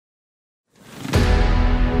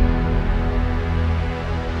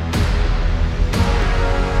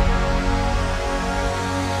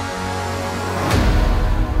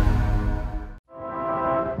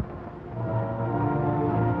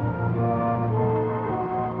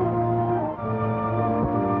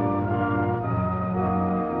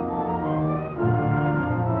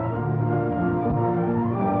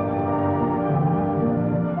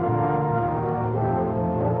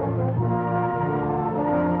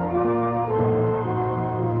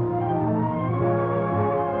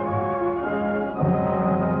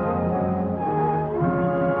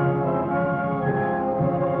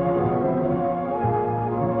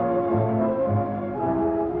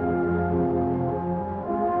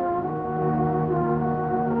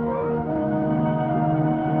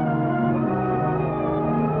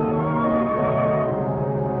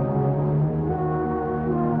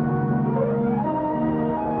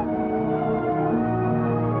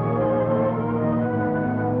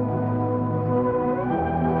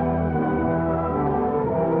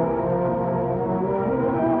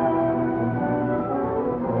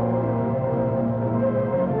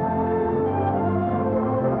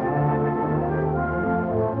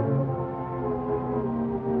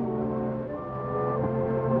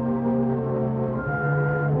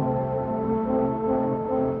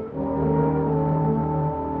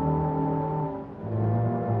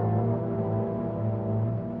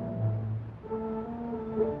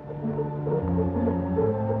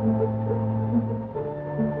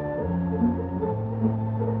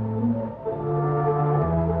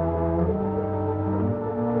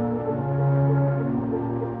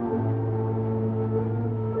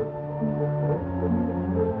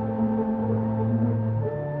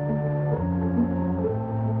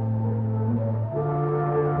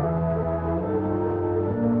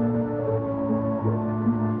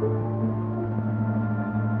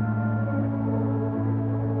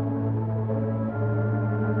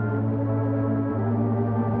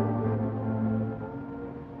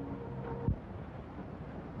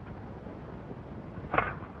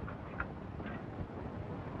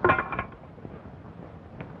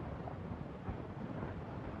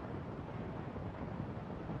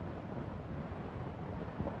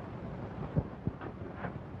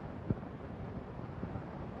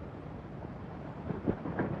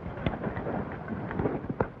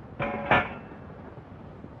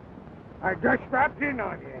I just dropped in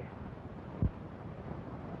on you.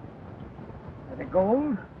 And the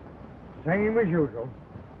gold, same as usual.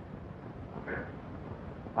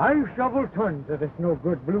 I shoveled tons of this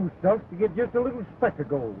no-good blue stuff to get just a little speck of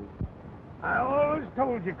gold. I always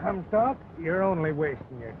told you, Comstock, you're only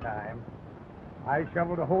wasting your time. I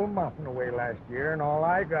shoveled a whole mountain away last year, and all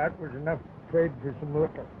I got was enough to trade for some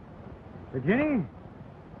liquor. Virginie,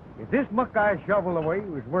 if this muck I shoveled away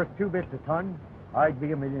was worth 2 bits a ton, I'd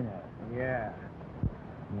be a millionaire. Yeah.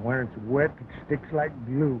 And when it's wet, it sticks like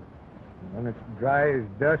glue. And when it's dry as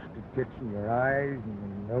dust, it gets in your eyes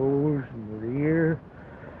and your nose and your ear.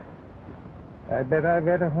 I bet I've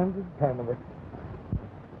had 100 ton of it.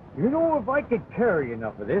 You know, if I could carry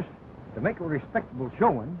enough of this to make a respectable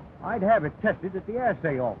showing, I'd have it tested at the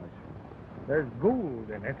assay office. There's gold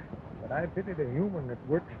in it, but I pitied a human that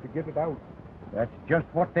works to get it out. That's just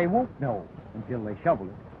what they won't know until they shovel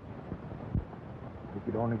it. If we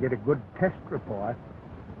could only get a good test report,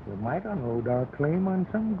 we might unload our claim on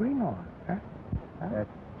some greenhorn. Huh? That's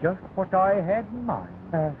just what I had in mind.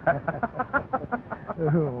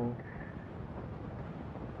 Oh.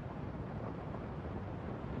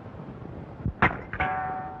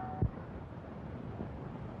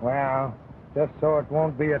 Well, just so it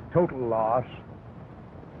won't be a total loss,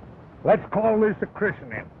 let's call this a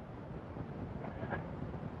christening.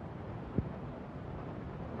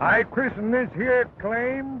 I christen this here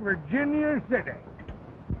claim Virginia City.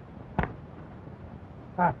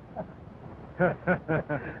 I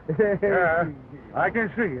can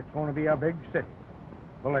see it's going to be a big city,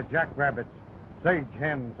 full of jackrabbits, sage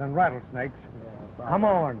hens, and rattlesnakes. Yeah, come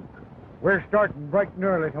on. We're starting bright and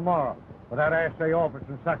early tomorrow for that assay office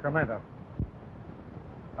in Sacramento.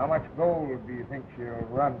 How much gold do you think she'll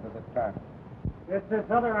run to the ton? It's this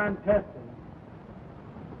other I'm testing.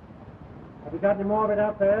 Have you got any more of it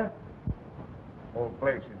out there? The whole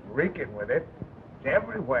place is reeking with it. It's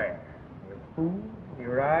everywhere. Your food,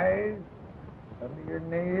 your eyes, under your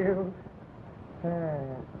nails.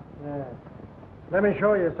 Yeah. Let me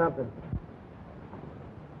show you something.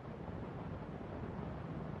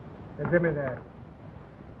 Here, give me that.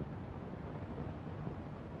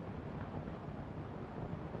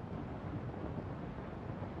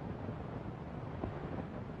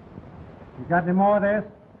 You got any more of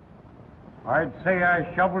this? I'd say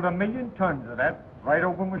I shoveled 1,000,000 tons of that right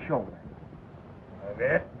over my shoulder.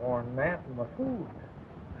 That more than that in my food.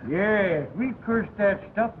 Yes, we cursed that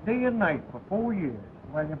stuff day and night for 4 years.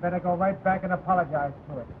 Well, you better go right back and apologize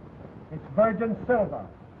to it. It's virgin silver.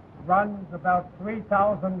 Runs about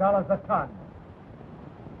 $3,000 a ton.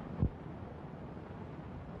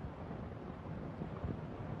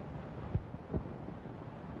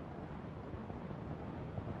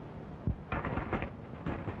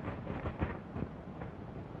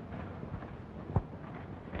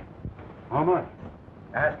 How much?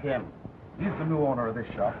 Ask him. He's the new owner of this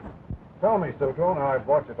shop. Tell me, Siltron, I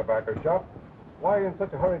bought your tobacco shop. Why are you in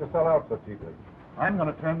such a hurry to sell out so cheaply? I'm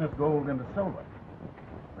going to turn this gold into silver.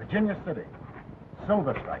 Virginia City.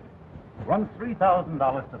 Silver strike. Runs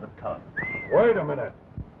 $3,000 to the ton. Wait a minute.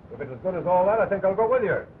 If it's as good as all that, I think I'll go with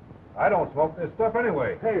you. I don't smoke this stuff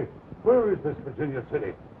anyway. Hey, where is this Virginia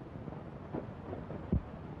City?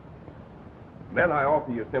 Men, I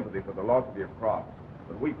offer you sympathy for the loss of your crops.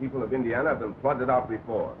 But we people of Indiana have been flooded out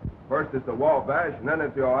before. First it's the Wabash, and then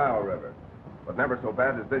it's the Ohio River. But never so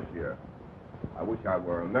bad as this year. I wish I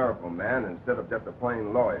were a miracle man instead of just a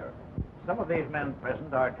plain lawyer. Some of these men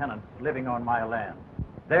present are tenants living on my land.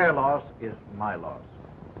 Their loss is my loss.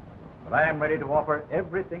 But I am ready to offer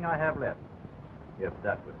everything I have left, if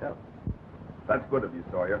that would help. That's good of you,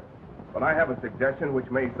 Sawyer. But I have a suggestion which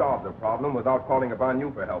may solve the problem without calling upon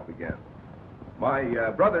you for help again. My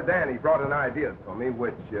brother Danny brought an idea for me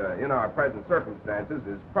which, in our present circumstances,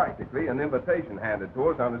 is practically an invitation handed to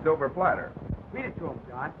us on a silver platter. Read it to him,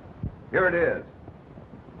 John. Here it is.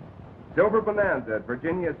 Silver bonanza at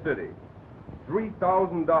Virginia City.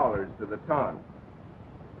 $3,000 to the ton.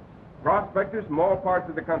 Prospectors from all parts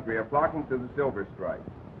of the country are flocking to the silver strike.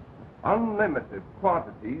 Unlimited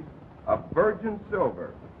quantities of virgin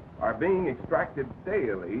silver are being extracted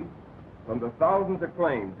daily from the thousands of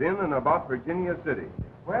claims in and about Virginia City.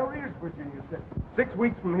 Where is Virginia City? 6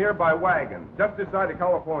 weeks from here by wagon, just this side of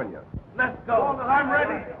California. Let's go. I'm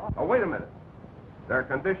ready. Oh, wait a minute. There are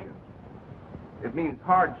conditions. It means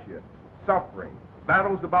hardship, suffering,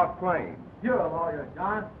 battles about claims. You're a lawyer,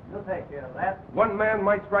 John. You'll take care of that. One man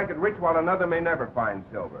might strike it rich while another may never find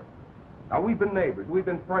silver. Now, we've been neighbors. We've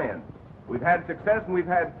been friends. We've had success and we've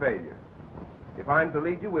had failure. If I'm to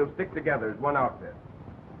lead you, we'll stick together as one outfit.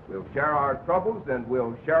 We'll share our troubles and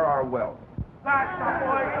we'll share our wealth.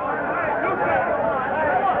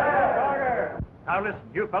 Now, listen,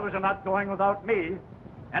 you fellows are not going without me.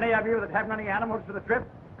 Any of you that haven't any animals for the trip,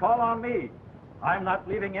 call on me. I'm not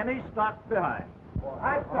leaving any stock behind.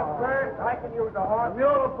 I prefer. I can use a horse. A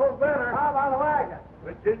mule will pull better. How about a wagon?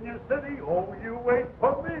 Virginia City, oh, you wait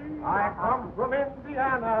for me. I come from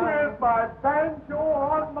Indiana. With my banjo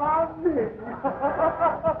on my knee.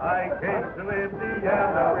 I came to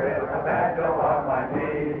Indiana with a banjo on my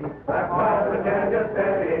knee. I'm from Virginia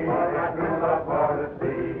City, my true love for the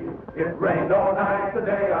sea. It rained all night the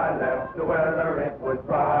day I left, the weather it was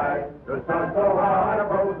bright. The sun so hot I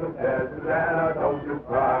frozen dead, Susanna, don't you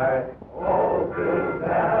cry. Oh,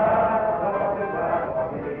 Susanna, don't you cry for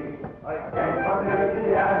me. I came from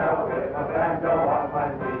Indiana with a banjo on my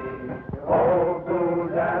knee. Oh,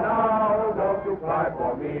 Susanna, don't you cry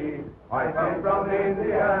for me. I came from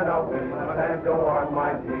Indiana with a banjo on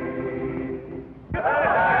my knee.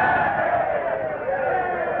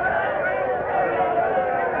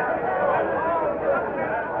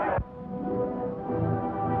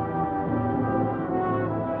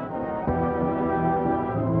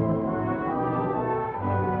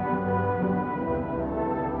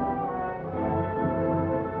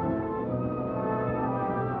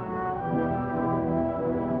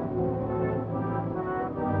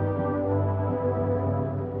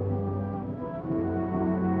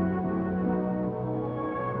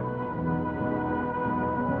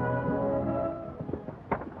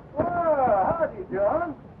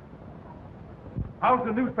 How's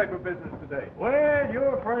the newspaper business today? Well,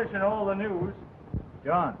 you're fresh in all the news.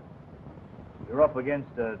 John, you're up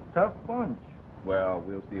against a tough bunch. Well,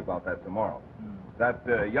 we'll see about that tomorrow. That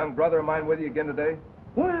young brother of mine with you again today?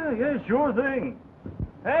 Well, yeah, sure thing.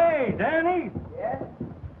 Hey, Danny. Yes?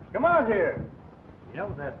 Come out here. You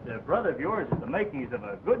know, that brother of yours is the makings of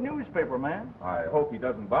a good newspaper, man. I hope he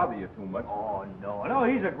doesn't bother you too much. Oh, no,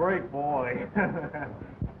 he's a great boy.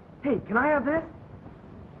 Hey, can I have this?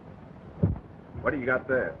 What do you got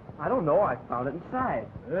there? I don't know. I found it inside.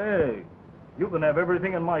 Hey, you can have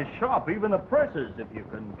everything in my shop, even the presses, if you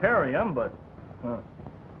can carry them, but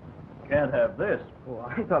can't have this. Oh,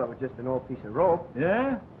 I thought it was just an old piece of rope.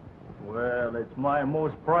 Yeah? Well, it's my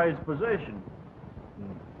most prized possession.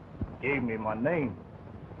 Gave me my name.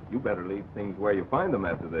 You better leave things where you find them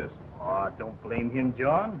after this. Oh, don't blame him,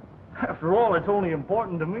 John. After all, it's only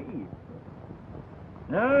important to me.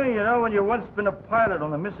 No, you know, when you've once been a pilot on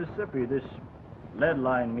the Mississippi, this lead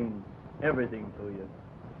line means everything to you.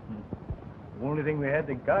 The only thing we had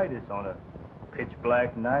to guide us on a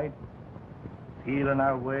pitch-black night, feeling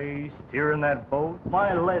our way, steering that boat,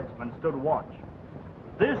 my leadsman stood watch.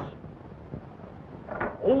 This,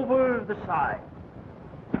 over the side.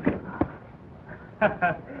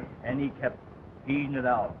 And he kept feeding it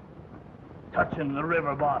out, touching the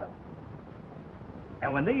river bottom.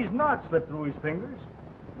 And when these knots slipped through his fingers,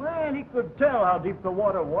 well, he could tell how deep the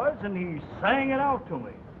water was, and he sang it out to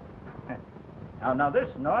me. Now this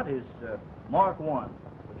knot is Mark 1,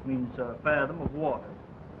 which means a fathom of water.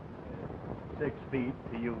 6 feet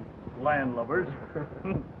to you landlubbers.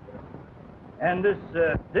 And this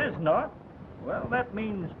knot, well, that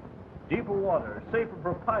means deeper water, safer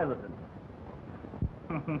for piloting.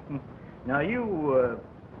 Now you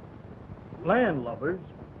landlubbers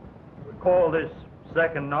would call this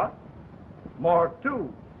second knot Mark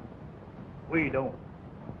 2. We don't.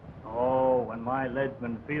 Oh, when my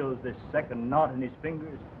leadsman feels this second knot in his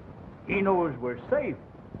fingers, he knows we're safe.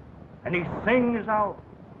 And he sings out,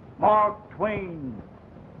 Mark Twain,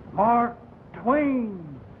 Mark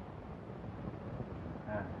Twain.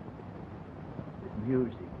 There's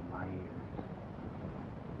music in my ears.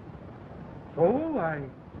 So I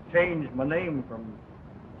changed my name from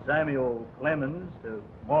Samuel Clemens to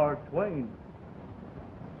Mark Twain,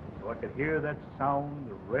 so I could hear that sound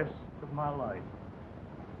the rest of my life.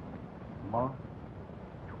 Mark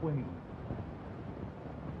Twain.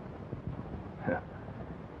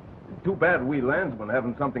 Too bad we landsmen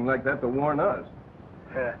haven't something like that to warn us.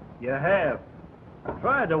 You have. I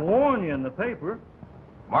tried to warn you in the paper.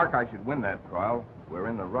 Mark, I should win that trial. We're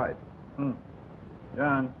in the right.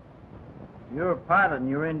 John, you're piloting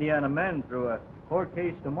your Indiana men through a court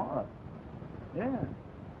case tomorrow. Yeah.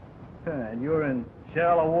 And you're in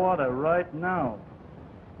shallow water right now.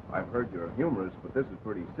 I've heard you're humorous, but this is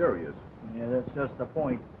pretty serious. Yeah, that's just the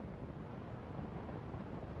point.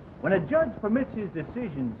 When a judge permits his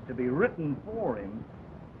decisions to be written for him,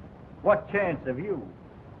 what chance have you?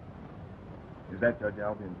 Is that Judge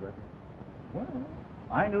Albion's record? Well,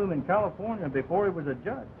 I knew him in California before he was a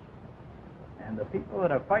judge. And the people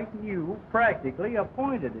that are fighting you practically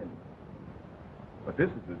appointed him. But this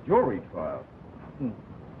is a jury trial.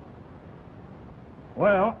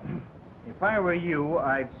 Well, If I were you,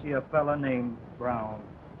 I'd see a fella named Brown.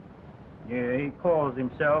 Yeah, he calls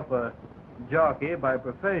himself a jockey by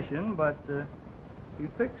profession, but he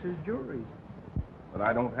fixes juries. But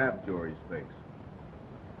I don't have juries fixed.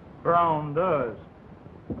 Brown does.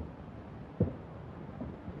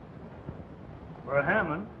 For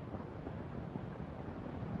Hammond.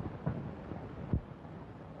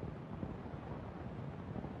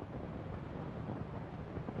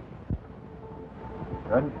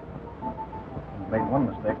 Judge, you've made one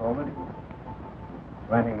mistake already.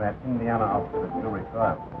 Granting that Indiana outfit a jury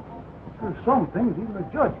trial. There's some things even a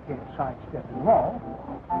judge can't sidestep in law.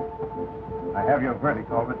 I have your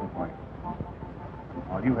verdict all written for you.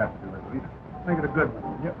 All you have to do is read it. Make it a good one,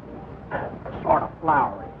 will you? Sort of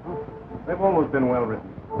flowery, huh? They've always been well written.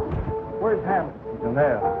 Where's Hammond? He's in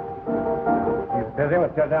there. He's busy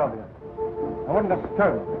with Judge Albion. I wouldn't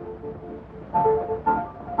disturb him.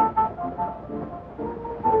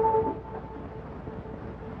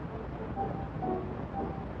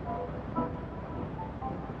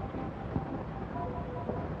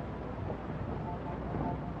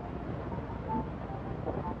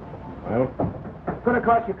 Well? It's going to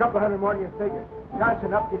cost you a couple hundred more than you figured.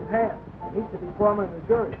 Johnson upped his hand. Needs to be foreman of the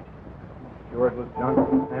jury. Sure it was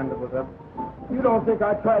Johnson's hand that was up? You don't think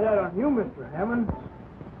I'd try that on you, Mr. Hammond?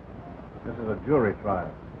 This is a jury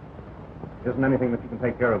trial. It isn't anything that you can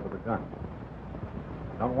take care of with a gun.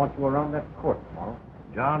 I don't want you around that court tomorrow.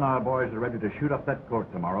 John, our boys are ready to shoot up that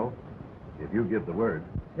court tomorrow, if you give the word.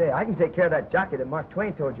 Say, I can take care of that jockey that Mark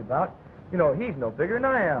Twain told you about. You know, he's no bigger than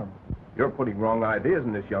I am. You're putting wrong ideas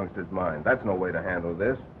in this youngster's mind. That's no way to handle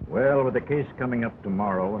this. Well, with the case coming up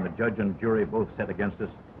tomorrow and the judge and jury both set against us,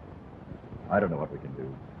 I don't know what we can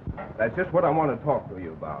do. That's just what I want to talk to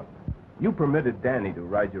you about. You permitted Danny to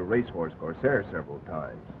ride your racehorse Corsair several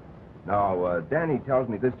times. Now, Danny tells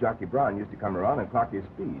me this jockey Brown used to come around and clock your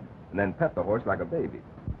speed, and then pet the horse like a baby.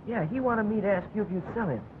 Yeah, he wanted me to ask you if you'd sell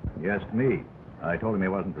him. He asked me. I told him he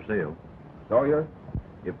wasn't for sale. Sawyer,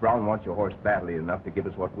 if Brown wants your horse badly enough to give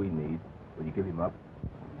us what we need, will you give him up?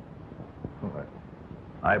 Oh,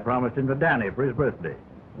 I promised him to Danny for his birthday.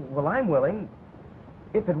 Well, I'm willing,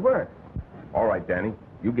 if it works. All right, Danny.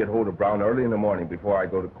 You get hold of Brown early in the morning before I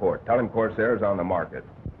go to court. Tell him Corsair's on the market.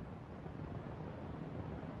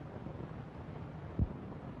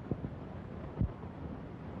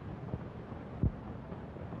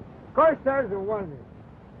 Corsair's a wonder.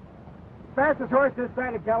 Fastest horse this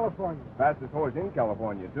side of California. Fastest horse in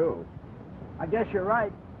California, too. I guess you're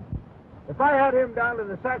right. If I had him down to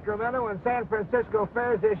the Sacramento and San Francisco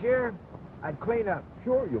fairs this year, I'd clean up.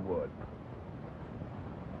 Sure you would.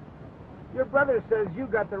 Your brother says you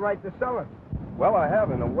got the right to sell him. Well, I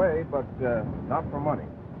have in a way, but not for money.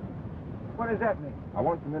 What does that mean? I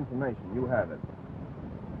want some information. You have it.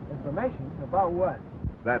 Information? About what?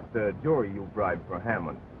 That jury you bribed for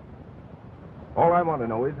Hammond. All I want to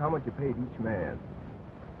know is how much you paid each man.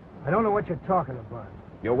 I don't know what you're talking about.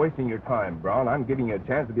 You're wasting your time, Brown. I'm giving you a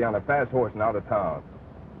chance to be on a fast horse and out of town.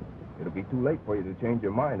 It'll be too late for you to change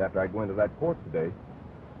your mind after I go into that court today.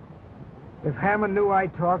 If Hammond knew I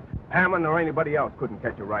talked... Hammond or anybody else couldn't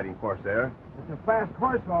catch you riding Corsair. It's a fast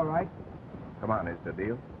horse, all right. Come on, is the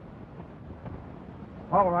deal?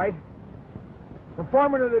 All right. The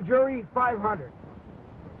foreman of the jury, $500.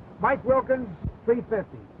 Mike Wilkins, $350.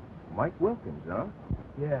 Mike Wilkins, huh?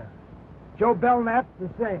 Yeah. Joe Belknap, the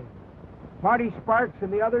same. Marty Sparks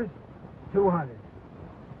and the others, $200.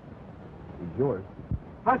 He's yours.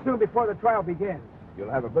 How soon before the trial begins? You'll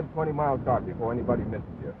have a good 20-mile start before anybody misses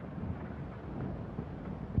you.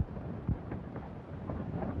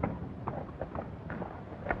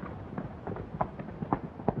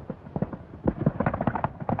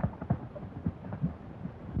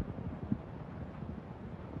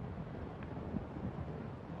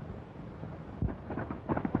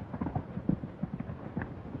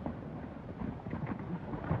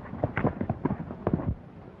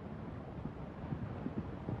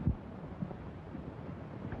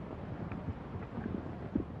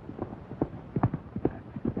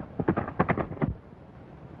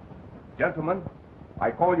 Gentlemen,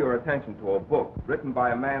 I call your attention to a book written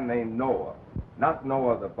by a man named Noah. Not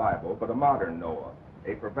Noah the Bible, but a modern Noah,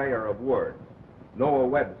 a purveyor of words, Noah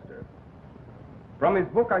Webster. From his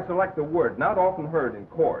book, I select a word not often heard in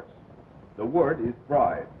courts. The word is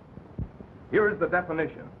bribe. Here is the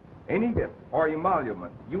definition. Any gift or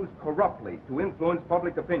emolument used corruptly to influence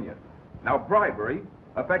public opinion. Now, bribery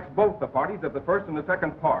affects both the parties of the first and the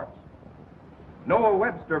second parts. Noah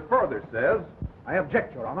Webster further says, I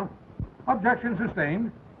object, Your Honor. Objection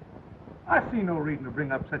sustained. I see no reason to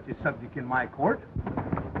bring up such a subject in my court.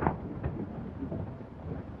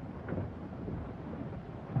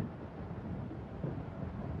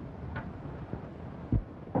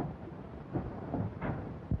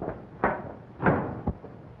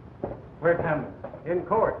 Margaret Hammond. In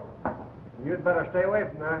court. You'd better stay away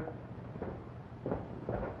from there.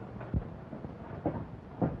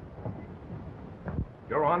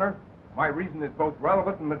 Your Honor, my reason is both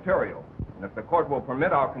relevant and material. And if the court will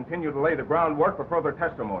permit, I'll continue to lay the groundwork for further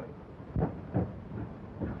testimony.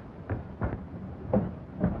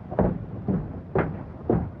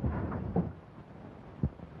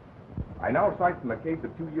 I now cite from a case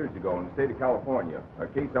of 2 years ago in the state of California, a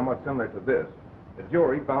case somewhat similar to this. The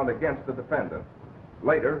jury found against the defendant.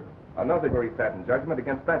 Later, another jury sat in judgment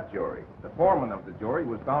against that jury. The foreman of the jury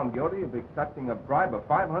was found guilty of accepting a bribe of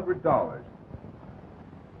 $500.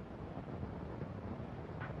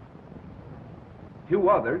 2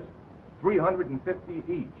 others, $350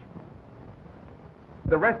 each.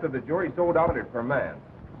 The rest of the jury sold out it per man.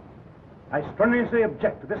 I strenuously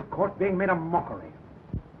object to this court being made a mockery.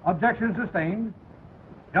 Objection sustained.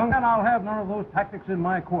 Young man, I'll have none of those tactics in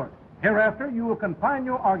my court. Hereafter, you will confine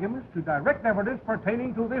your arguments to direct evidence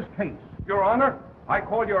pertaining to this case. Your Honor, I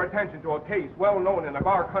call your attention to a case well known in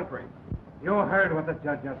our country. You heard what the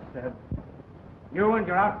judge just said. You and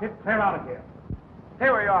your outfit clear out of here.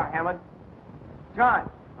 Here we are, Hammond. John,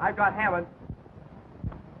 I've got Hammond.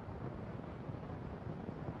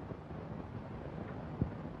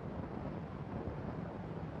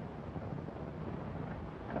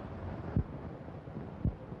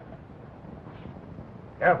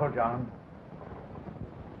 Careful, John.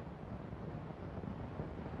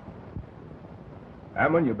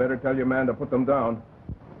 Hammond, you better tell your man to put them down.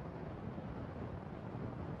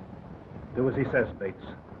 Do as he says, Bates.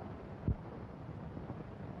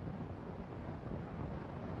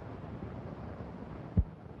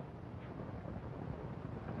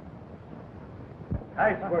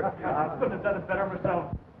 Nice work, John. I couldn't have done it better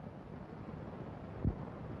myself.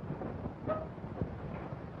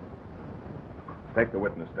 Take the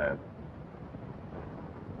witness stand.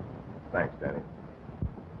 Thanks, Danny.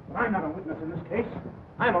 But I'm not a witness in this case.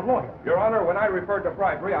 I'm a lawyer. Your Honor, when I referred to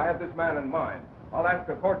bribery, I had this man in mind. I'll ask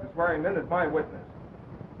the court to swear him in as my witness.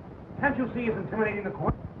 Can't you see he's intimidating the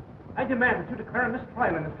court? I demand that you declare a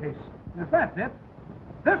mistrial in this case. If that's it,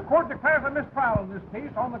 this court declares a mistrial in this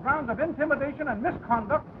case on the grounds of intimidation and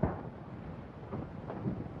misconduct.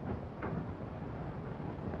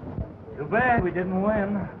 Too bad we didn't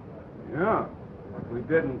win. Yeah, but we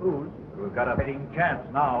didn't lose. We've got a fighting chance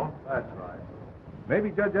now. That's right.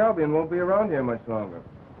 Maybe Judge Albion won't be around here much longer.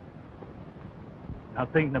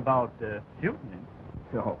 Not thinking about shooting him.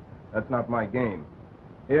 No, that's not my game.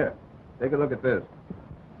 Here, take a look at this.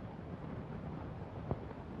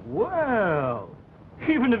 Well,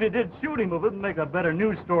 even if you did shoot him, it wouldn't make a better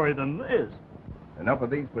news story than this. Enough of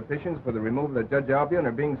these petitions for the removal of Judge Albion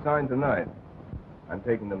are being signed tonight. I'm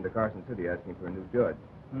taking them to Carson City asking for a new judge.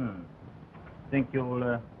 Think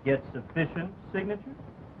you'll get sufficient signatures?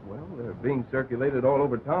 Well, they're being circulated all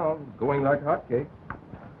over town, going like hotcakes.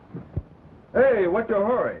 Hey, what's your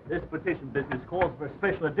hurry? This petition business calls for a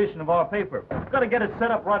special edition of our paper. Got to get it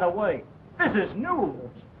set up right away. This is news.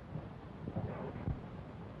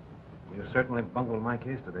 You certainly bungled my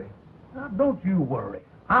case today. Now, don't you worry.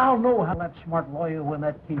 I'll know how that smart lawyer when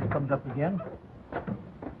that case comes up again.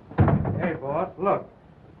 Hey, boss, look.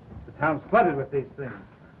 The town's flooded with these things.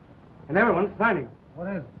 And everyone's signing them. What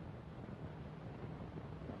is it?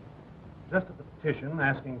 Just a petition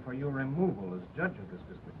asking for your removal as judge of this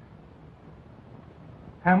district.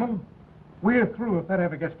 Hammond, we're through if that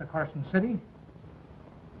ever gets to Carson City.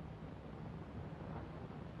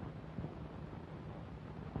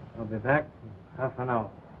 I'll be back in half an hour.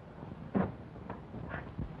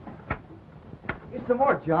 Get some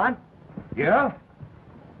more, John. Yeah?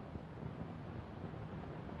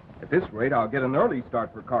 At this rate, I'll get an early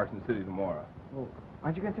start for Carson City tomorrow. Oh,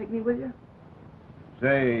 aren't you going to take me with you?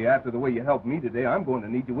 Say, after the way you helped me today, I'm going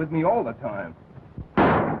to need you with me all the time.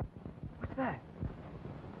 What's that?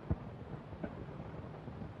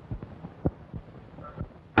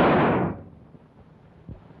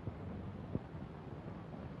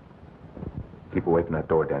 Keep away from that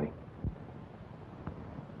door, Danny.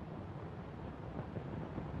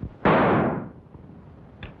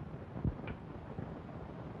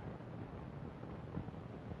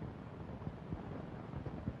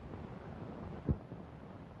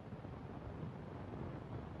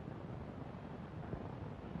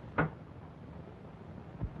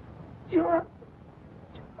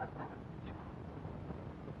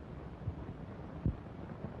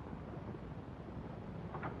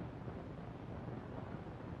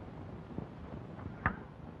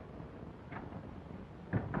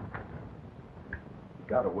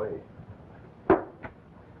 Got away. I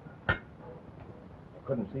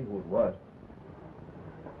couldn't see who it was.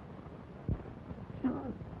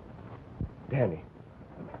 Danny.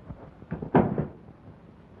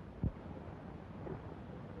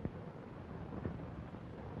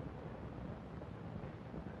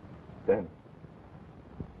 Danny.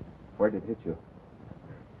 Where did it hit you?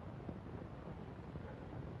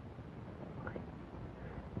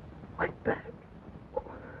 My back.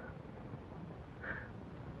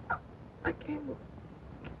 I can't move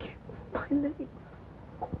my legs.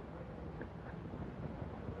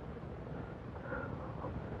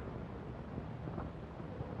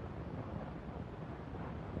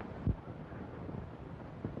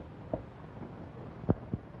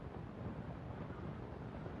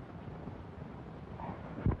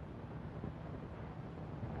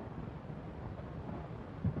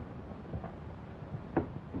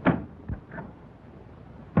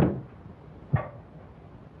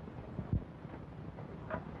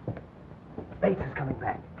 Bates is coming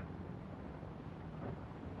back.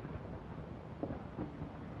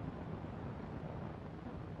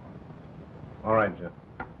 All right, Jeff.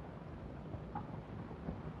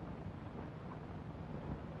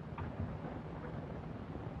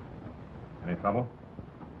 Any trouble?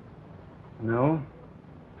 No.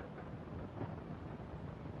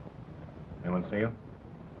 Anyone see you?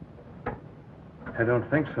 I don't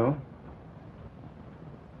think so.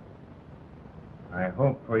 I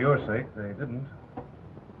hope for your sake they didn't.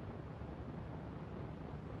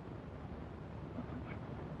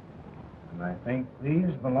 And I think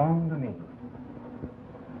these belong to me.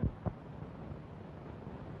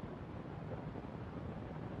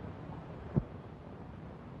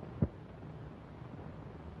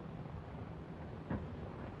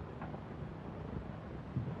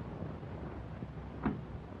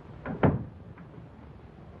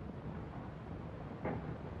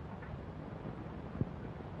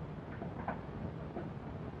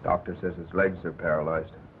 Doctor says his legs are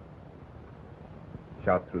paralyzed.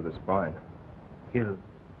 Shot through the spine. He'll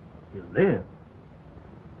live.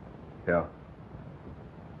 Yeah.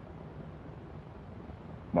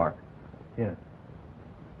 Mark. Yeah.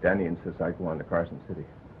 Danny insists I go on to Carson City.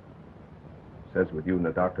 Says with you and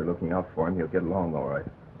the doctor looking out for him, he'll get along all right.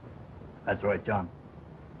 That's right, John.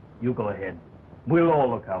 You go ahead. We'll all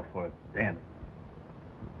look out for it, Danny.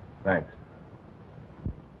 Thanks.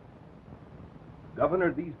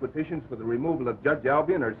 Governor, these petitions for the removal of Judge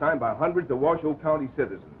Albion are signed by hundreds of Washoe County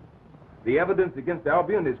citizens. The evidence against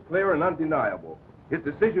Albion is clear and undeniable. His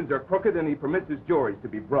decisions are crooked, and he permits his juries to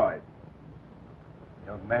be bribed.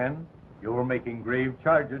 Young man, you're making grave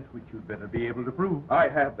charges which you'd better be able to prove. I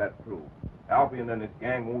have that proof. Albion and his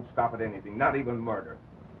gang won't stop at anything, not even murder.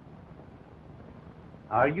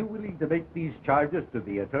 Are you willing to make these charges to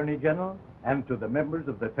the Attorney General and to the members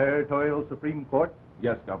of the Territorial Supreme Court?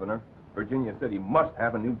 Yes, Governor. Virginia City must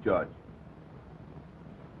have a new judge.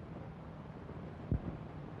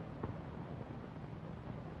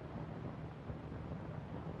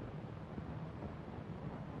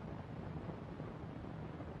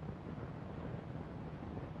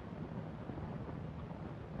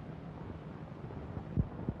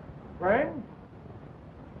 Friends,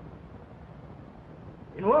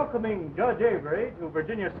 in welcoming Judge Avery to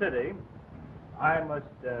Virginia City, I must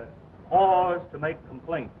pause to make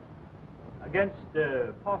complaint against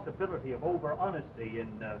the possibility of over-honesty in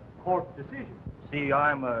court decisions. See,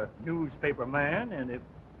 I'm a newspaper man, and if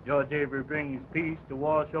Judge Avery brings peace to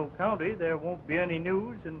Washoe County, there won't be any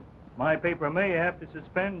news, and my paper may have to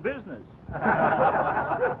suspend business.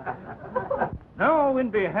 Now, in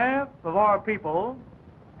behalf of our people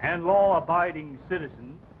and law-abiding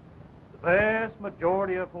citizens, the vast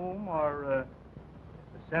majority of whom are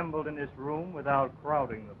assembled in this room without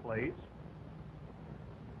crowding the place,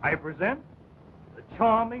 I present the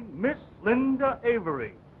charming Miss Linda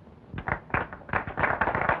Avery.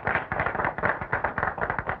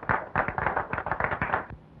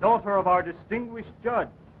 Daughter of our distinguished judge,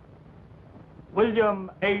 William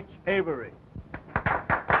H. Avery.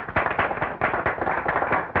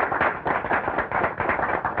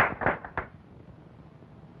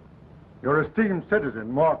 Your esteemed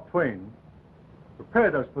citizen, Mark Twain,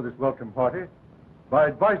 prepared us for this welcome party by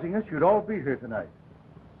advising us you'd all be here tonight.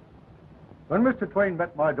 When Mr. Twain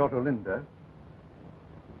met my daughter Linda,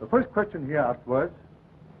 the first question he asked was,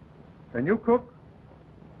 "Can you cook?"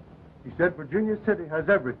 He said Virginia City has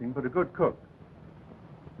everything but a good cook.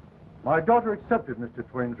 My daughter accepted Mr.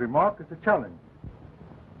 Twain's remark as a challenge.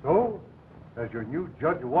 So, as your new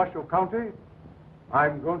judge of Washoe County,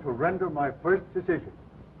 I'm going to render my first decision.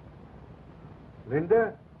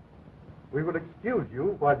 Linda, we will excuse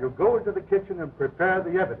you while you go into the kitchen and prepare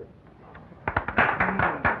the evidence.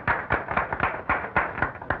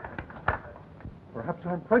 Perhaps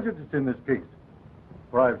I'm prejudiced in this case,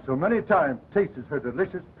 for I've so many times tasted her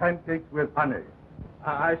delicious pancakes with honey.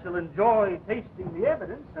 I shall enjoy tasting the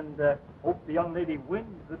evidence and hope the young lady wins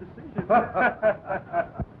the decision.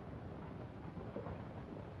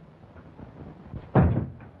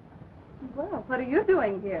 Well, what are you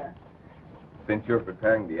doing here? Since you're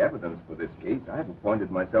preparing the evidence for this case, I've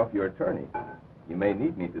appointed myself your attorney. You may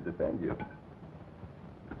need me to defend you.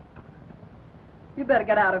 You better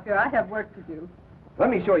get out of here. I have work to do. Let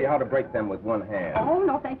me show you how to break them with one hand. Oh,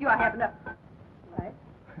 no, thank you. I have enough. Right?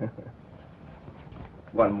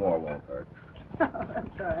 One more won't hurt. Oh,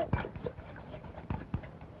 that's all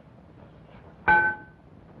right.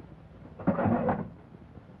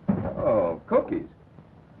 Oh, cookies.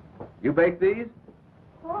 You bake these?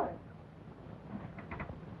 Of course.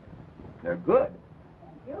 They're good.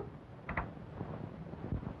 Thank you.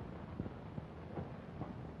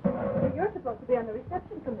 You're supposed to be on the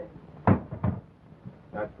reception committee.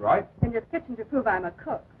 That's right. In your kitchen to prove I'm a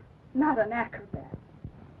cook, not an acrobat.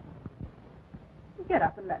 Get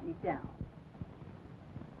up and let me down.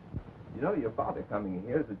 You know, your father coming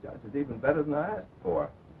here as a judge is even better than I asked for.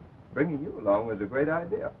 Bringing you along was a great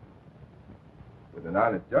idea. With an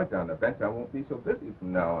honest judge on the bench, I won't be so busy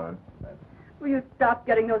from now on. Will you stop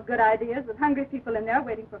getting those good ideas with hungry people in there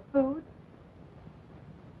waiting for food?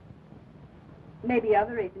 Maybe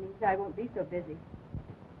other evenings I won't be so busy.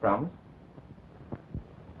 Promise?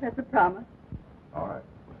 That's a promise. All right.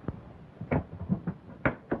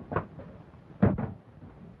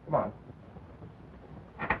 Come on.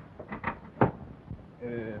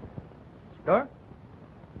 Cigar?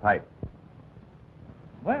 Pipe.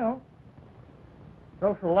 Well,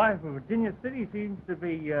 social life of Virginia City seems to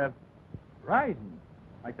be rising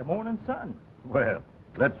like the morning sun. Well,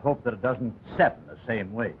 let's hope that it doesn't set in the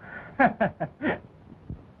same way.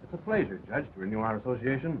 It's a pleasure, Judge, to renew our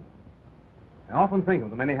association. I often think of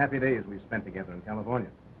the many happy days we've spent together in California.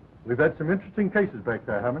 We've had some interesting cases back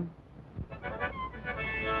there, Hammond.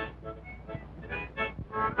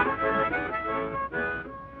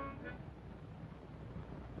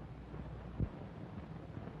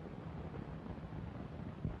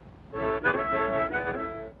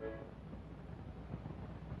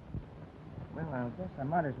 Well, I guess I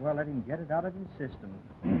might as well let him get it out of his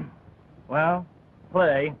system. Well,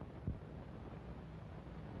 play.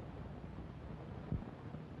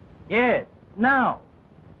 Yes, now.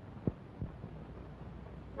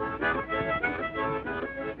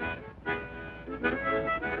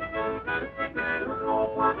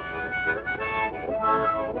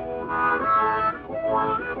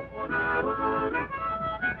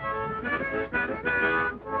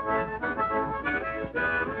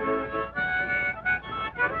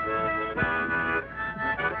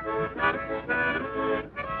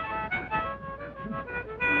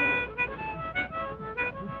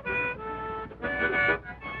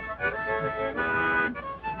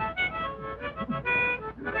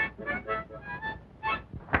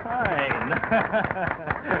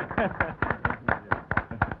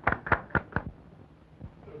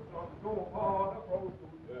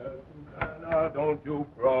 Don't you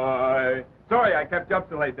cry. Sorry I kept you up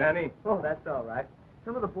so late, Danny. Oh, that's all right.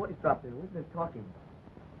 Some of the boys dropped in. We've been talking.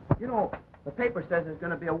 You know, the paper says there's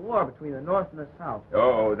going to be a war between the North and the South.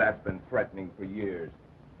 Oh, that's been threatening for years.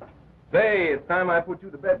 Say, it's time I put you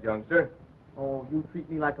to bed, youngster. Oh, you treat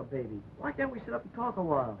me like a baby. Why can't we sit up and talk a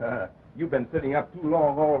while? You've been sitting up too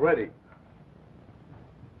long already.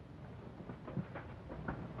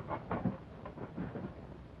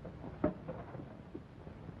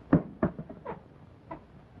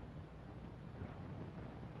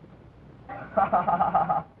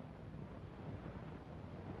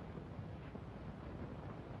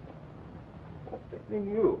 What's fixing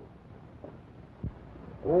you?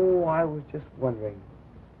 Oh, I was just wondering.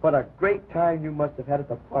 What a great time you must have had at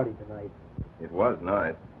the party tonight. It was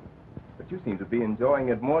nice. But you seem to be enjoying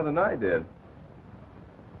it more than I did.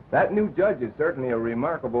 That new judge is certainly a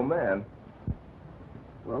remarkable man.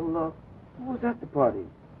 Well, who was at the party?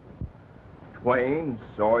 Twain,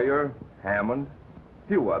 Sawyer, Hammond, a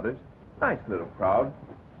few others. Nice little crowd.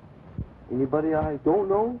 Anybody I don't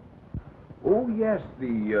know? Oh, yes,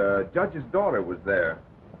 the judge's daughter was there.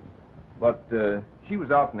 But she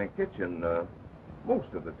was out in the kitchen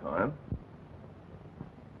most of the time.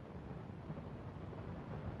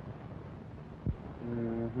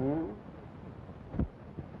 Mm-hmm.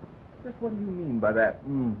 Just what do you mean by that,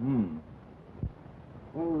 mm-hmm?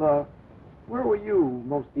 Well, where were you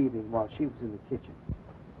most evening while she was in the kitchen?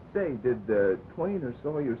 Say, did Twain or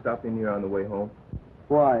Sawyer stop in here on the way home?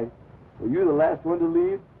 Why? Were you the last one to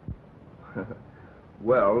leave?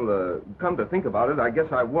 Well, come to think about it, I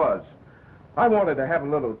guess I was. I wanted to have a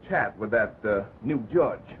little chat with that new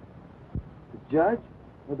judge. The judge?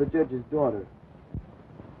 Or the judge's daughter?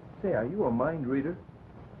 Say, are you a mind reader?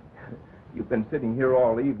 You've been sitting here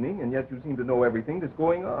all evening, and yet you seem to know everything that's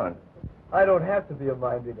going on. I don't have to be a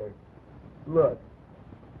mind reader. Look.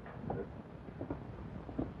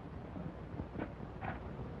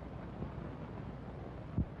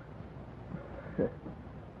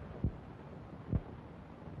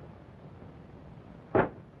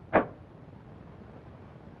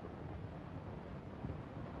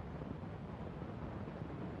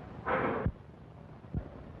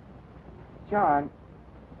 John,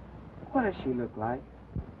 what does she look like?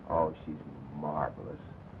 Oh, she's marvelous.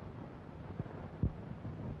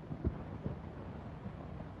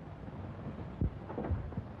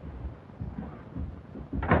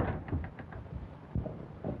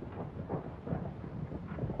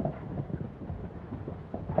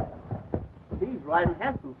 He's riding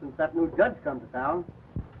handsome since that new judge come to town.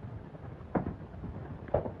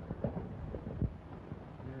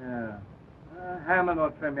 Yeah. Hammond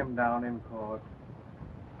will trim him down in court.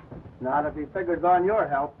 Not if he figures on your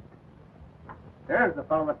help. There's the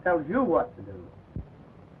fellow that tells you what to do.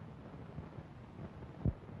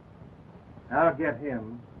 I'll get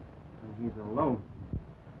him when he's alone.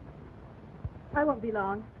 I won't be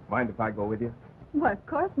long. Mind if I go with you? Well, of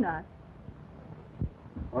course not.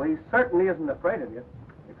 Well, he certainly isn't afraid of you,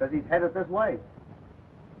 because he's headed this way.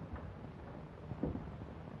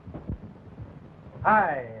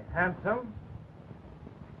 Hi, handsome.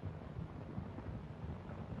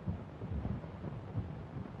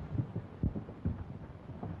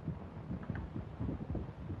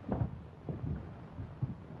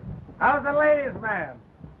 How's the ladies, man?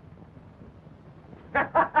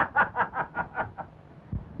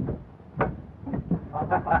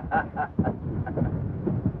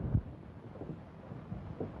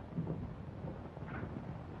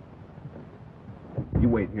 You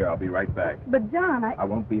wait here. I'll be right back. But, John, I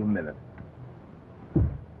won't be a minute.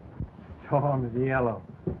 Tom's yellow.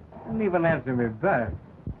 Didn't even answer me back.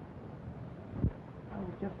 I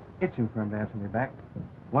was just itching for him to answer me back.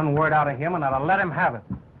 One word out of him, and I'll let him have it.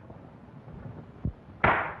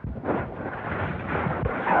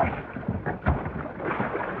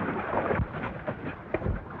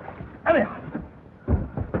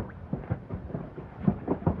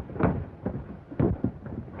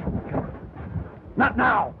 Not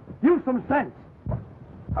now. Use some sense.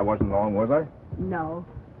 I wasn't long, was I? No.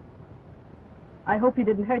 I hope you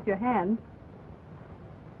didn't hurt your hand.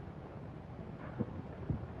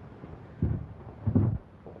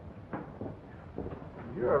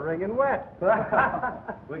 You're wringing wet.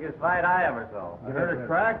 Quickest fight I ever saw. I heard a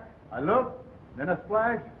crack. I looked, then a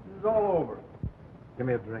splash. It was all over. Give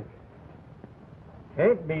me a drink.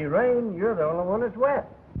 Can't be rain. You're the only one that's wet.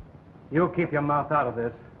 You keep your mouth out of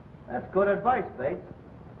this. That's good advice, Bates.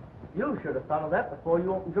 You should have thought of that before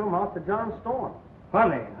you opened your mouth to John Storm.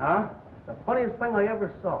 Funny, huh? The funniest thing I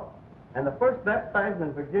ever saw. And the first baptized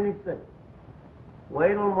in Virginia City.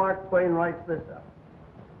 Wait till Mark Twain writes this up.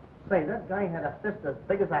 Say, that guy had a fist as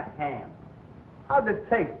big as a ham. How'd it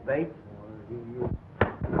taste, Bates?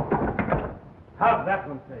 How's that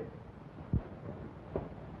one taste?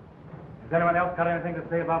 Has anyone else got anything to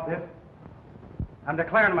say about this? I'm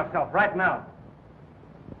declaring myself right now.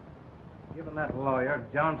 Giving that lawyer,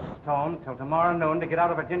 John Stone, till tomorrow noon to get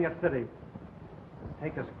out of Virginia City.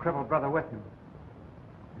 Take his crippled brother with him.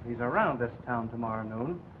 If he's around this town tomorrow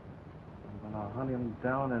noon, I'm going to hunt him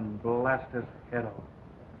down and blast his head off.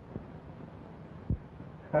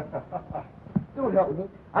 Don't help me.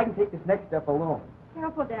 I can take this next step alone.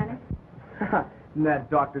 Careful, Danny. And that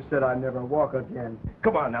doctor said I'd never walk again.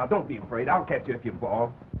 Come on now, don't be afraid. I'll catch you if you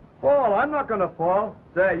fall. Fall? I'm not going to fall.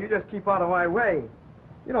 Say, you just keep out of my way.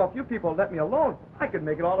 You know, if you people let me alone, I could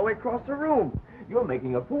make it all the way across the room. You're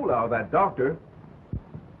making a fool out of that doctor.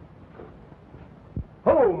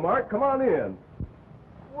 Hello, Mark. Come on in.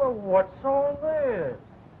 Well, what's all this?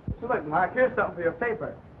 So look, Mark, here's something for your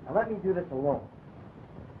paper. Now let me do this alone.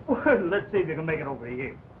 Well, let's see if you can make it over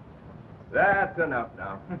here. That's enough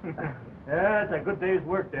now. That's a good day's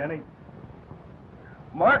work, Danny.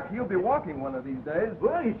 Mark, you'll be walking one of these days.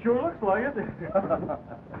 Well, he sure looks like it.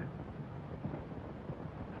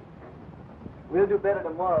 We'll do better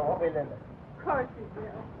tomorrow, won't we, Linda? Of course you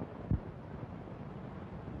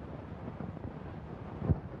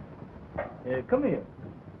will. Come here.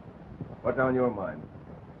 What's on your mind?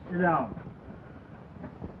 Sit down.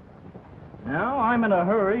 Now, I'm in a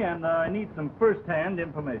hurry, and I need some first-hand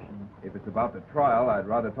information. If it's about the trial, I'd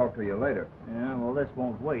rather talk to you later. Yeah, well, this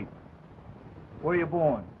won't wait. Where are you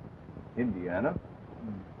born? Indiana.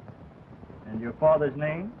 And your father's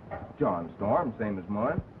name? John Storm, same as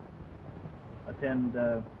mine. Attend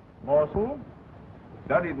law school?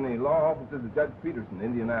 Studied in the law offices of Judge Peterson,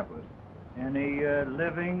 Indianapolis. Any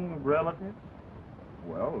living relatives?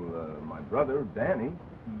 Well, my brother, Danny.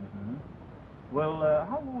 Mm-hmm. Well,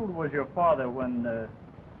 how old was your father when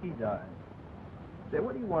he died? Say,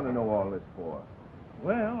 what do you want to know all this for?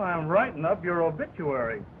 Well, I'm writing up your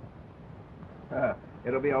obituary.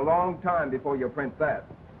 It'll be a long time before you print that.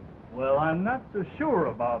 Well, I'm not so sure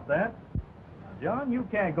about that. Now, John, you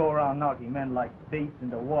can't go around knocking men like Bates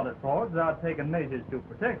into water swords without taking measures to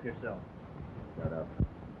protect yourself. Shut up.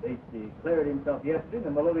 Bates declared himself yesterday in the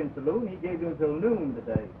Melodeon Saloon. He gave you until noon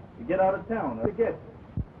today to get out of town or to get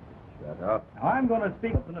you. Shut up. Now, I'm going to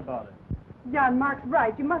speak something about it. John, Mark's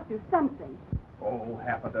right. You must do something. Oh,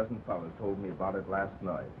 half a dozen fellas told me about it last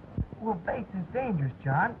night. Well, Bates is dangerous,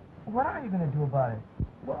 John. What are you going to do about it?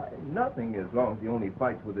 Why, nothing as long as he only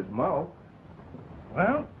fights with his mouth.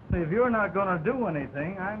 Well, if you're not going to do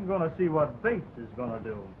anything, I'm going to see what Bates is going to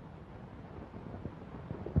do.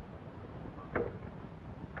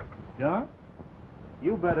 John,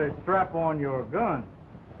 you better strap on your gun.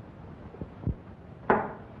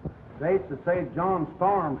 Bates to say John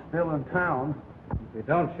Storm's still in town. If he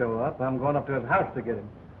don't show up, I'm going up to his house to get him.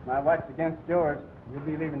 My wife's against yours. You'll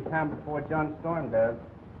be leaving town before John Storm does.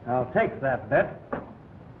 I'll take that bet.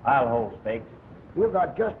 I'll hold stakes. You've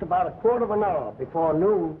got just about a quarter of an hour before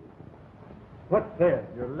noon. What's this?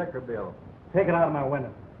 Your liquor bill. Take it out of my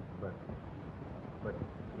window. But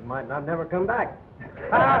he might not never come back.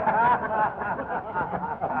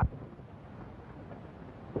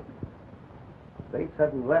 Bates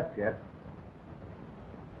hasn't left yet.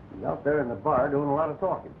 He's out there in the bar doing a lot of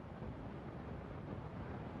talking.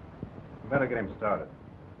 Better get him started.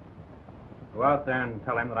 Go out there and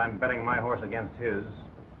tell him that I'm betting my horse against his.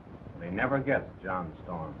 That he never gets John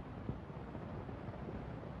Storm.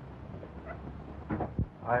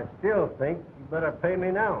 I still think you better pay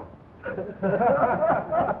me now.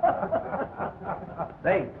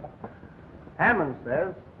 Bates, Hammond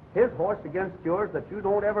says his horse against yours that you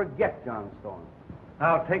don't ever get John Storm.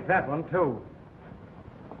 I'll take that one, too.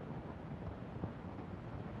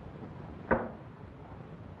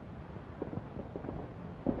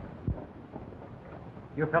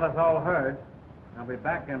 You fellas all heard. I'll be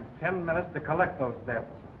back in 10 minutes to collect those debts.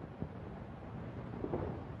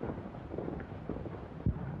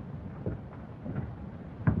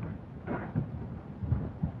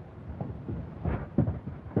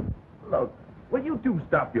 Look, will you two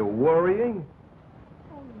stop your worrying?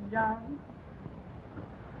 Oh, John.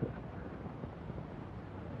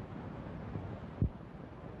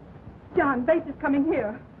 John, Bates is coming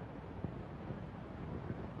here.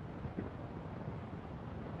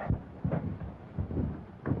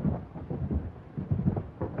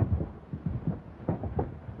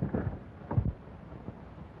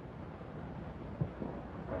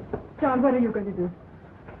 John, what are you going to do?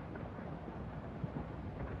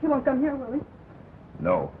 He won't come here, will he?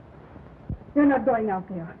 No, You're not going out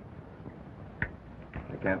there.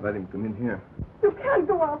 I can't let him come in here. You can't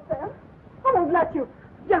go out there. I won't let you.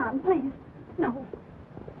 John, please. No.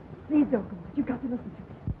 Please don't go. You've got to listen to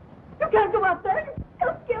me. You can't go out there.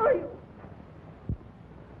 He'll scare you.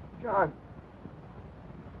 John.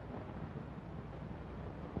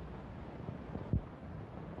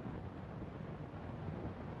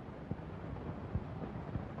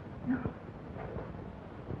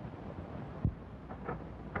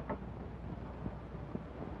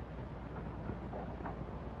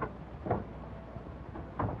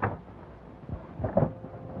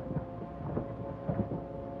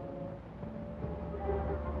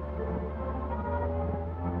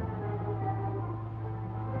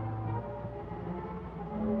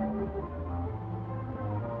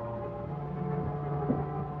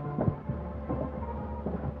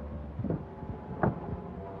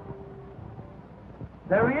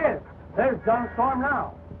 There he is. There's John Storm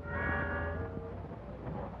now.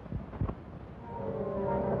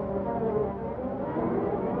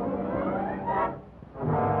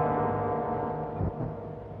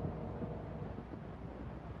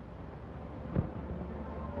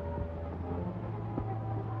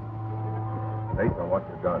 Bates, I want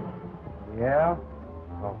your gun. Yeah?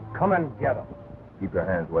 Well, come and get him. Keep your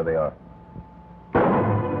hands where they are.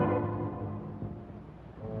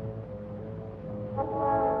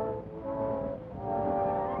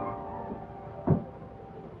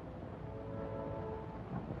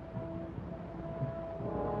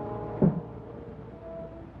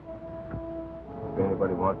 If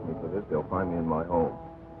anybody wants me for this, they'll find me in my home.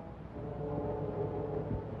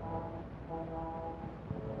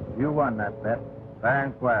 You won that bet, fair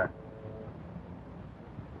and square.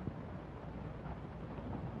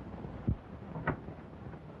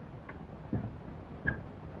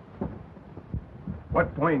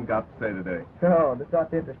 Twain got to say today? Oh, this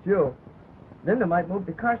ought to interest you. Linda might move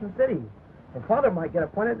to Carson City. Her father might get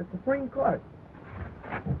appointed to the Supreme Court.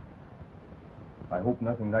 I hope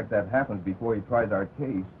nothing like that happens before he tries our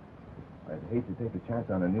case. I'd hate to take a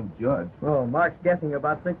chance on a new judge. Oh, Mark's guessing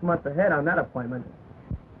about 6 months ahead on that appointment.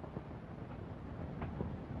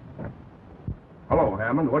 Hello,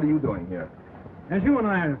 Hammond. What are you doing here? As you and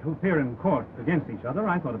I are to appear in court against each other,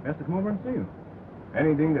 I thought it best to come over and see you.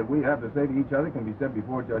 Anything that we have to say to each other can be said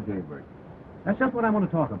before Judge Avery. That's just what I want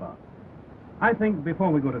to talk about. I think before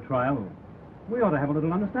we go to trial, we ought to have a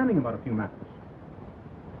little understanding about a few matters.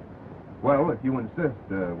 Well, if you insist,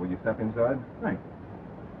 will you step inside? Thanks.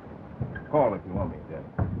 Call if you want me, Danny.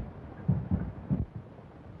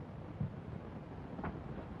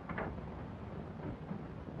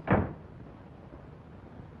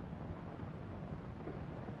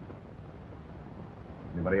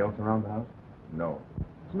 Anybody else around the house? No.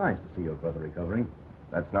 It's nice to see your brother recovering.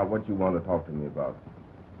 That's not what you want to talk to me about.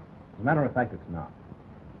 As a matter of fact, it's not.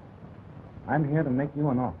 I'm here to make you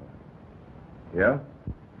an offer. Yeah?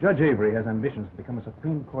 Judge Avery has ambitions to become a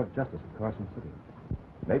Supreme Court justice of Carson City.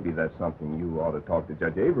 Maybe that's something you ought to talk to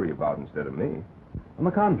Judge Avery about instead of me. On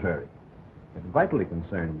the contrary, it vitally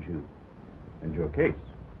concerns you and your case,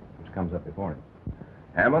 which comes up before him.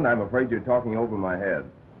 Hammond, I'm afraid you're talking over my head.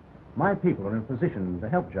 My people are in a position to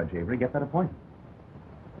help Judge Avery get that appointment.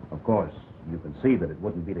 Of course, you can see that it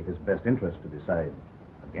wouldn't be to his best interest to decide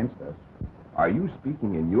against us. Are you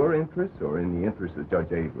speaking in your interest or in the interest of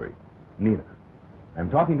Judge Avery? Neither. I'm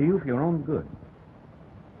talking to you for your own good.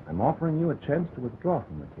 I'm offering you a chance to withdraw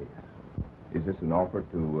from the case. Is this an offer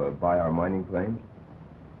to buy our mining claims?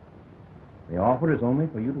 The offer is only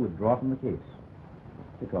for you to withdraw from the case,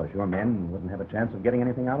 because your men wouldn't have a chance of getting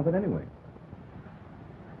anything out of it anyway.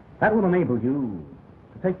 That will enable you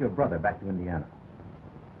to take your brother back to Indiana,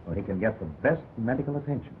 where he can get the best medical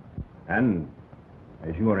attention. And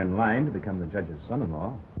as you are in line to become the judge's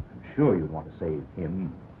son-in-law, I'm sure you'd want to save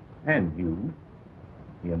him and you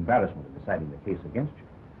the embarrassment of deciding the case against you.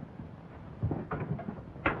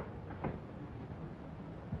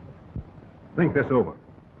 Think this over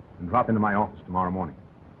and drop into my office tomorrow morning.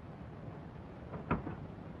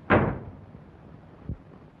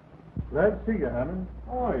 Glad to see you, Hammond.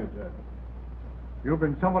 How are you, Judge? You've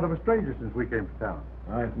been somewhat of a stranger since we came to town.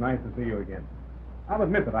 It's nice to see you again. I'll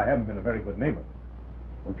admit that I haven't been a very good neighbor.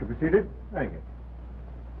 Won't you be seated? Thank you.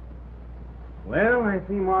 Well, I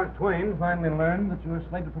see Mark Twain finally learned that you were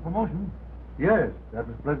slated for promotion. Yes, that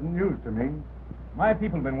was pleasant news to me. My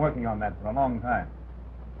people have been working on that for a long time.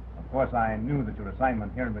 Of course, I knew that your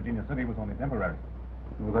assignment here in Virginia City was only temporary.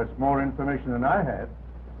 Well, that's more information than I had.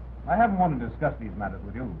 I haven't wanted to discuss these matters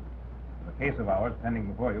with you. There's a case of ours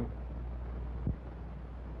pending before you.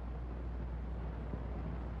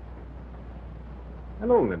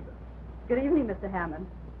 Hello, Linda. Good evening, Mr. Hammond.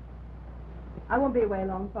 I won't be away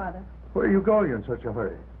long, Father. Where are you going in such a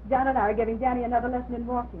hurry? John and I are giving Danny another lesson in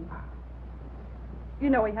walking. You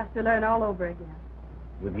know he has to learn all over again.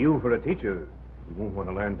 With you for a teacher, you won't want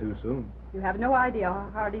to learn too soon. You have no idea how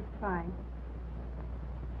hard he's trying.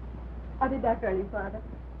 I'll be back early, Father.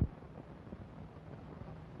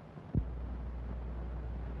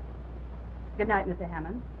 Good night, Mr.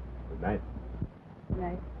 Hammond. Good night. Good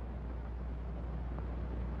night.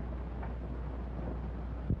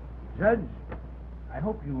 Judge, I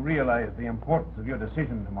hope you realize the importance of your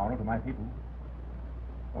decision tomorrow to my people.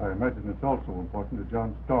 I imagine it's also important to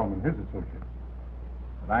John Storm and his associates.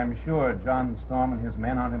 But I'm sure John Storm and his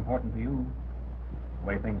men aren't important to you, the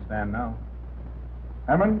way things stand now.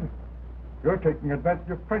 Hammond, you're taking advantage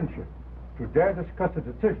of friendship to dare discuss a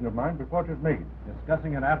decision of mine before it is made.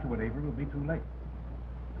 Discussing it afterward, Avery, will be too late.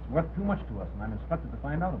 It's worth too much to us, and I'm instructed to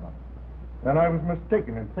find out about it. Then I was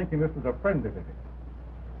mistaken in thinking this was a friendly visit.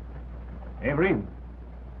 Avery,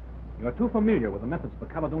 you're too familiar with the methods of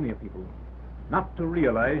the Caledonia people not to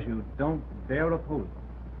realize you don't dare oppose them.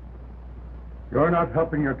 You're not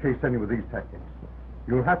helping your case any with these tactics.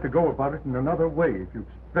 You'll have to go about it in another way if you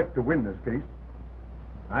expect to win this case.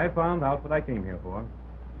 I found out what I came here for.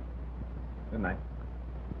 Good night.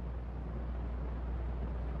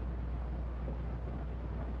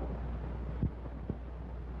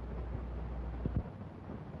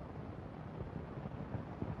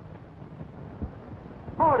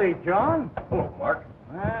 Howdy, John. Hello, Mark.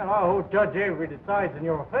 Well, I hope Judge Avery decides in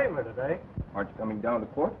your favor today. Aren't you coming down to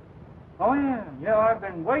court? Oh, yeah. Yeah, I've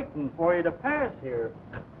been waiting for you to pass here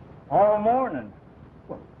all morning.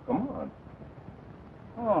 Well, come on.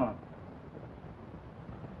 Come on.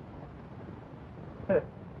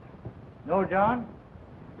 No, John,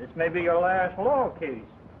 this may be your last law case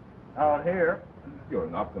out here. You're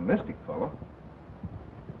an optimistic fellow.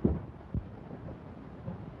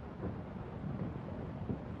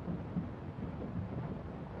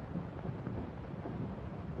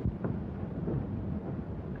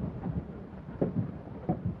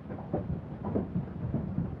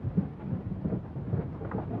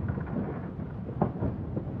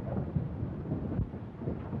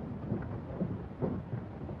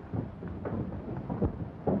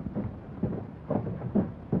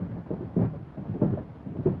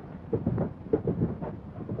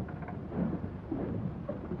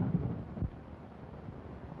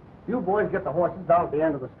 You boys get the horses down at the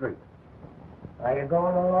end of the street. Are you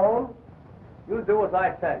going alone? You do as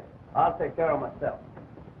I tell you. I'll take care of myself.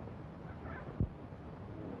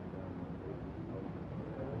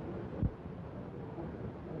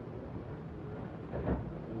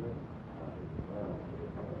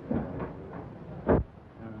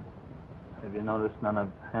 Have you noticed none of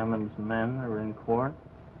Hammond's men are in court?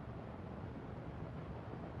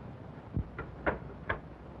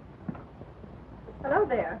 Hello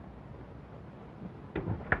there.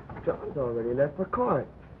 John's already left for court.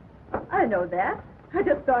 I know that. I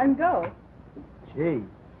just saw him go. Gee,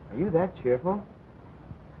 are you that cheerful?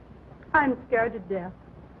 I'm scared to death.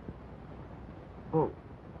 Oh,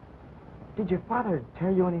 did your father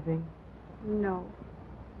tell you anything? No.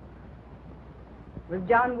 Was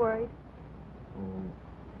John worried?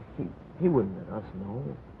 Oh, he wouldn't let us know.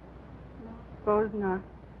 No, suppose not.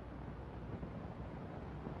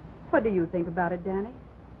 What do you think about it, Danny?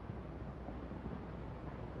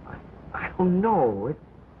 I don't know.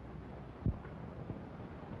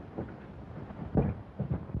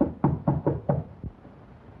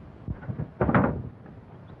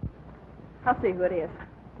 I'll see who it is.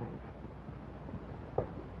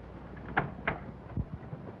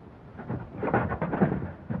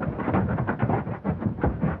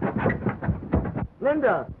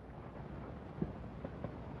 Linda!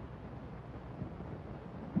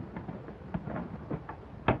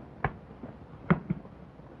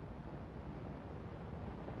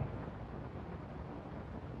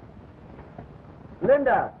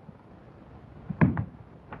 Linda!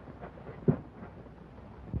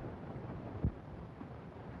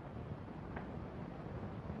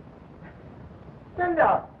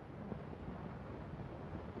 Linda!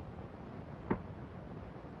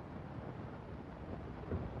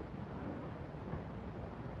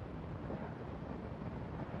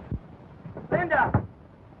 Linda!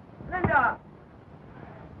 Linda!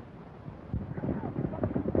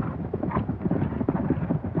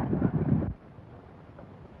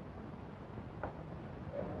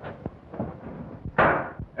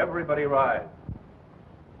 Everybody rise.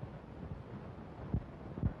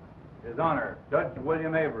 His Honor, Judge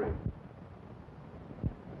William Avery.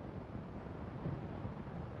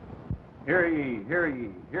 Hear ye, hear ye,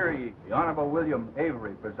 hear ye. The Honorable William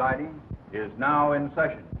Avery presiding is now in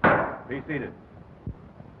session. Be seated.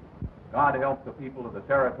 God help the people of the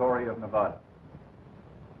territory of Nevada.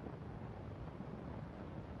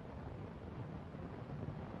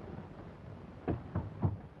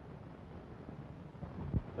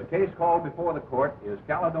 The case called before the court is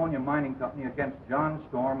Caledonia Mining Company against John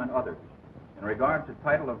Storm and others in regard to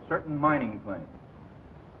title of certain mining claims.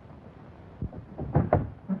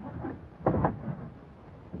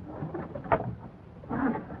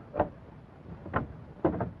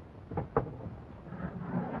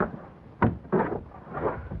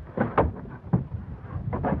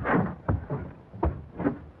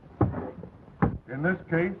 In this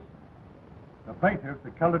case, the plaintiff,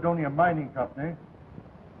 the Caledonia Mining Company,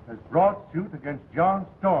 has brought suit against John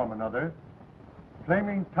Storm and others,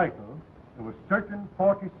 claiming title to a certain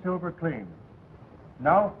 40 silver claim,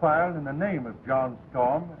 now filed in the name of John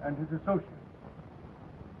Storm and his associates.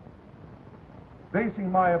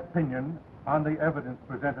 Basing my opinion on the evidence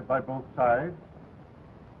presented by both sides,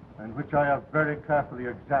 and which I have very carefully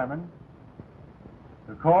examined,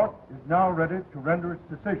 the court is now ready to render its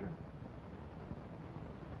decision.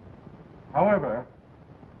 However,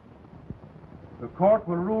 the court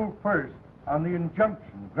will rule first on the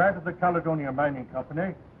injunction granted the Caledonia Mining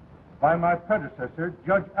Company by my predecessor,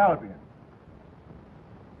 Judge Albion.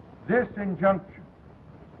 This injunction,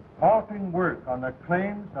 halting work on the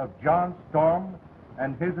claims of John Storm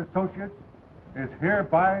and his associates, is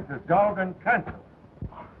hereby dissolved and canceled.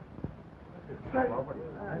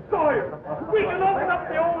 Sawyer, we can open up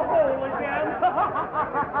the old hole again.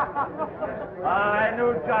 I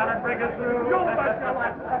knew John would bring us through. You bet your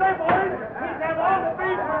life. Say, boys, he's had all the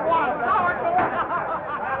beef for a while. Now we're going.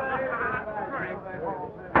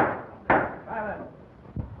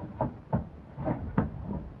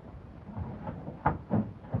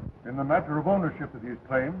 In the matter of ownership of these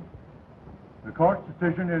claims, the court's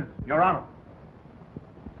decision is... Your Honor,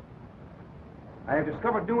 I have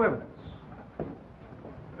discovered new evidence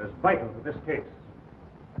that is vital to this case.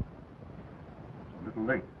 It's a little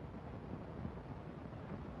late.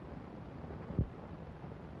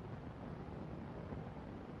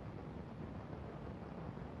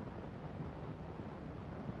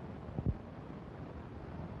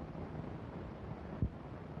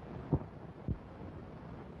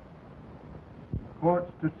 The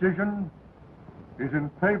court's decision is in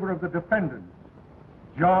favor of the defendants,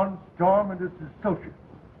 John Storm and his associates,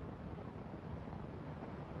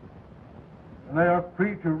 and they are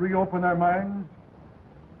free to reopen their mines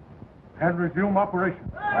and resume operations.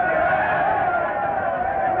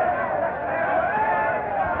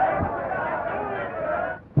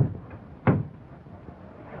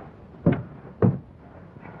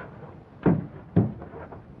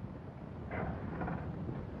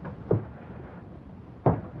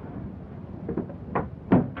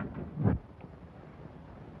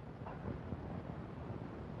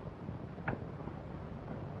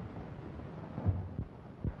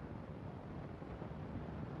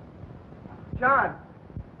 John!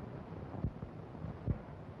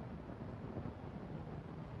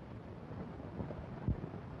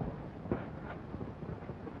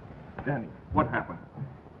 Danny, what happened?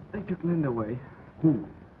 They took Linda away. Who?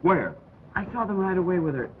 Where? I saw them ride away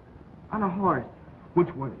with her. On a horse.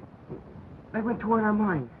 Which way? They went toward our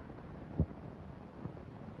mine.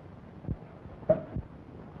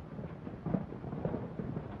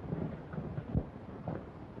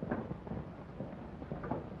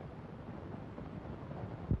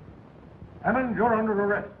 Hammond, you're under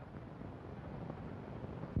arrest.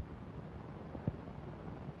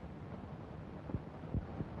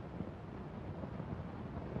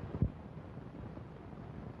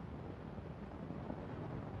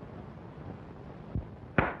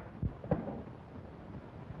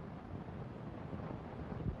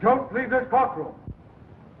 Don't leave this courtroom.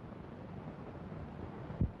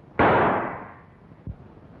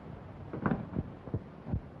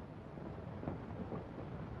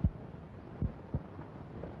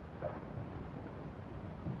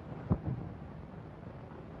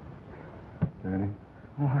 Danny?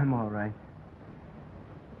 Oh, I'm all right.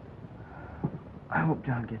 I hope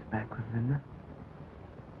John gets back with Linda.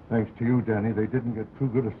 Thanks to you, Danny, they didn't get too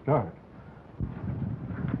good a start.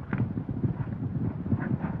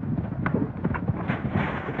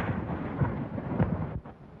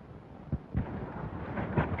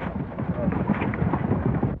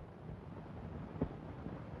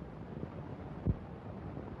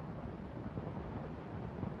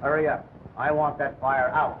 Hurry up. I want that fire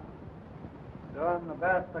out. Doing the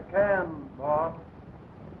best I can, boss.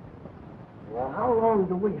 Well, how long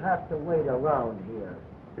do we have to wait around here?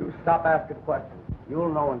 You stop asking questions.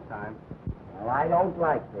 You'll know in time. Well, I don't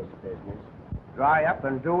like this business. Dry up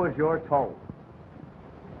and do as you're told.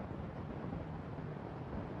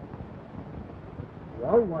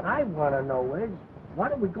 Well, what I want to know is,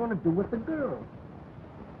 what are we going to do with the girl?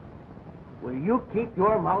 Will you keep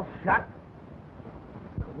your mouth shut?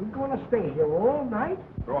 Are we going to stay here all night?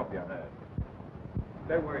 Throw up your head.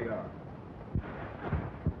 Stay where you are.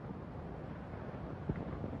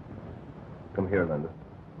 Come here, Linda.